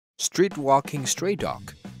Street walking stray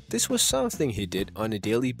dog. This was something he did on a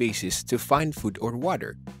daily basis to find food or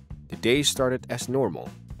water. The day started as normal.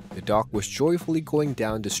 The dog was joyfully going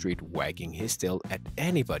down the street wagging his tail at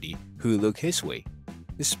anybody who looked his way.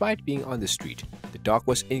 Despite being on the street, the dog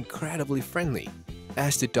was incredibly friendly.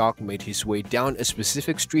 As the dog made his way down a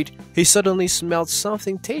specific street, he suddenly smelled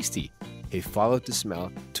something tasty. He followed the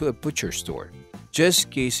smell to a butcher store.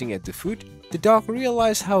 Just gazing at the food, the dog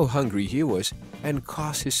realized how hungry he was and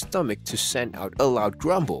caused his stomach to send out a loud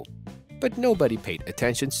grumble. But nobody paid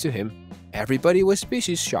attention to him. Everybody was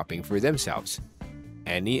busy shopping for themselves.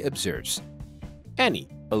 Annie observes. Annie,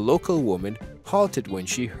 a local woman, halted when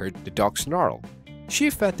she heard the dog snarl. She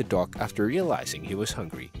fed the dog after realizing he was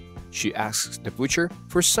hungry. She asks the butcher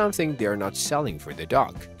for something they are not selling for the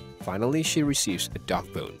dog. Finally, she receives a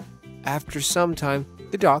dog bone. After some time,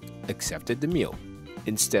 the dog accepted the meal.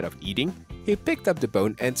 Instead of eating, he picked up the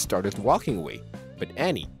bone and started walking away. But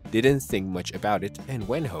Annie didn't think much about it and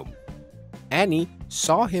went home. Annie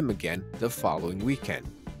saw him again the following weekend.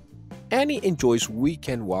 Annie enjoys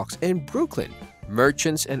weekend walks in Brooklyn.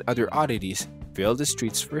 Merchants and other oddities fill the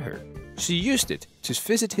streets for her. She used it to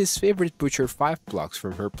visit his favorite butcher 5 blocks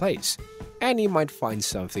from her place. Annie might find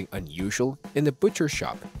something unusual in the butcher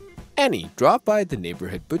shop. Annie dropped by the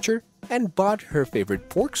neighborhood butcher and bought her favorite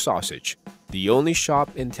pork sausage. The only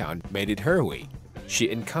shop in town made it her way.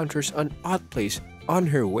 She encounters an odd place on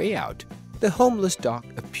her way out. The homeless dog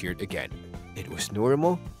appeared again. It was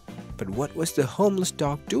normal, but what was the homeless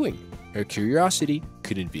dog doing? Her curiosity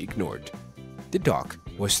couldn't be ignored. The dog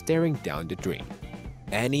was staring down the drain.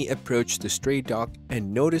 Annie approached the stray dog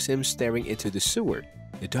and noticed him staring into the sewer.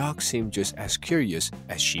 The dog seemed just as curious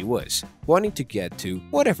as she was, wanting to get to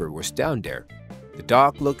whatever was down there. The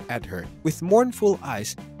dog looked at her with mournful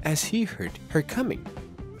eyes as he heard her coming.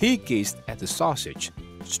 He gazed at the sausage.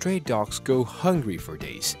 Stray dogs go hungry for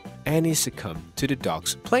days. Annie succumbed to the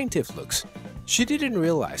dog's plaintive looks. She didn't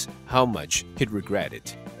realize how much he'd regret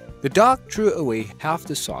it. The dog threw away half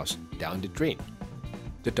the sauce down the drain.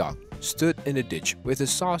 The dog stood in the ditch with the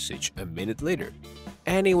sausage a minute later.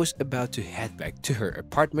 Annie was about to head back to her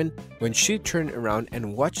apartment when she turned around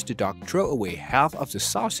and watched the dog throw away half of the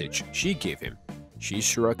sausage she gave him. She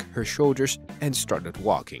shrugged her shoulders and started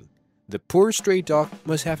walking. The poor stray dog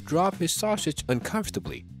must have dropped his sausage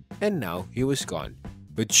uncomfortably, and now he was gone.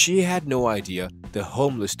 But she had no idea the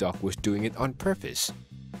homeless dog was doing it on purpose.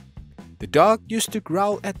 The dog used to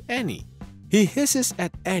growl at Annie. He hisses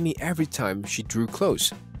at Annie every time she drew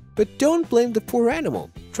close. But don't blame the poor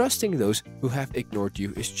animal. Trusting those who have ignored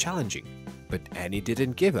you is challenging. But Annie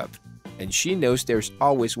didn't give up, and she knows there's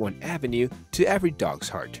always one avenue to every dog's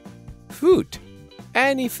heart: food.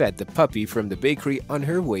 Annie fed the puppy from the bakery on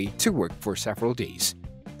her way to work for several days.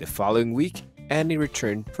 The following week, Annie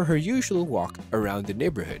returned for her usual walk around the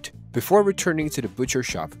neighborhood. Before returning to the butcher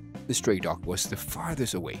shop, the stray dog was the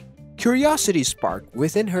farthest away. Curiosity sparked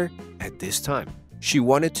within her at this time. She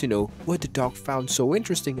wanted to know what the dog found so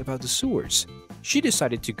interesting about the sewers. She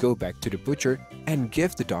decided to go back to the butcher and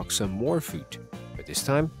give the dog some more food. But this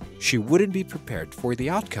time, she wouldn't be prepared for the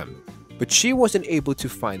outcome. But she wasn't able to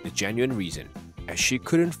find the genuine reason, as she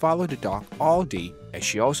couldn't follow the dog all day, as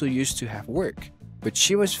she also used to have work. But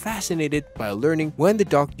she was fascinated by learning when the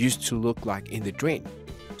dog used to look like in the drain.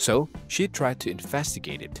 So she tried to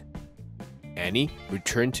investigate it. Annie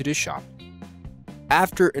returned to the shop.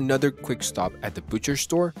 After another quick stop at the butcher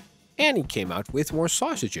store, Annie came out with more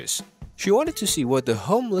sausages. She wanted to see what the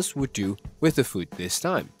homeless would do with the food this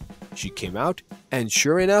time. She came out, and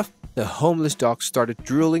sure enough, the homeless dog started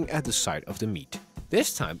drooling at the sight of the meat.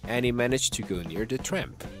 This time, Annie managed to go near the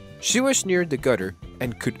tramp. She was near the gutter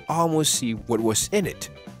and could almost see what was in it.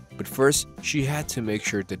 But first, she had to make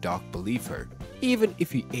sure the dog believed her, even if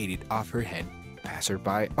he ate it off her hand.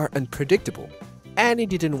 Passerby are unpredictable. Annie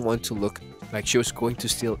didn't want to look like she was going to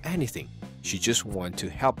steal anything. She just wanted to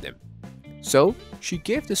help them. So, she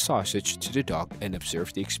gave the sausage to the dog and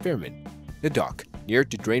observed the experiment. The dog neared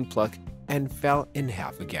the drain plug and fell in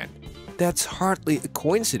half again. That's hardly a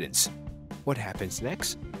coincidence. What happens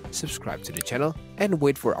next? Subscribe to the channel and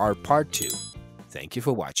wait for our part 2. Thank you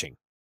for watching.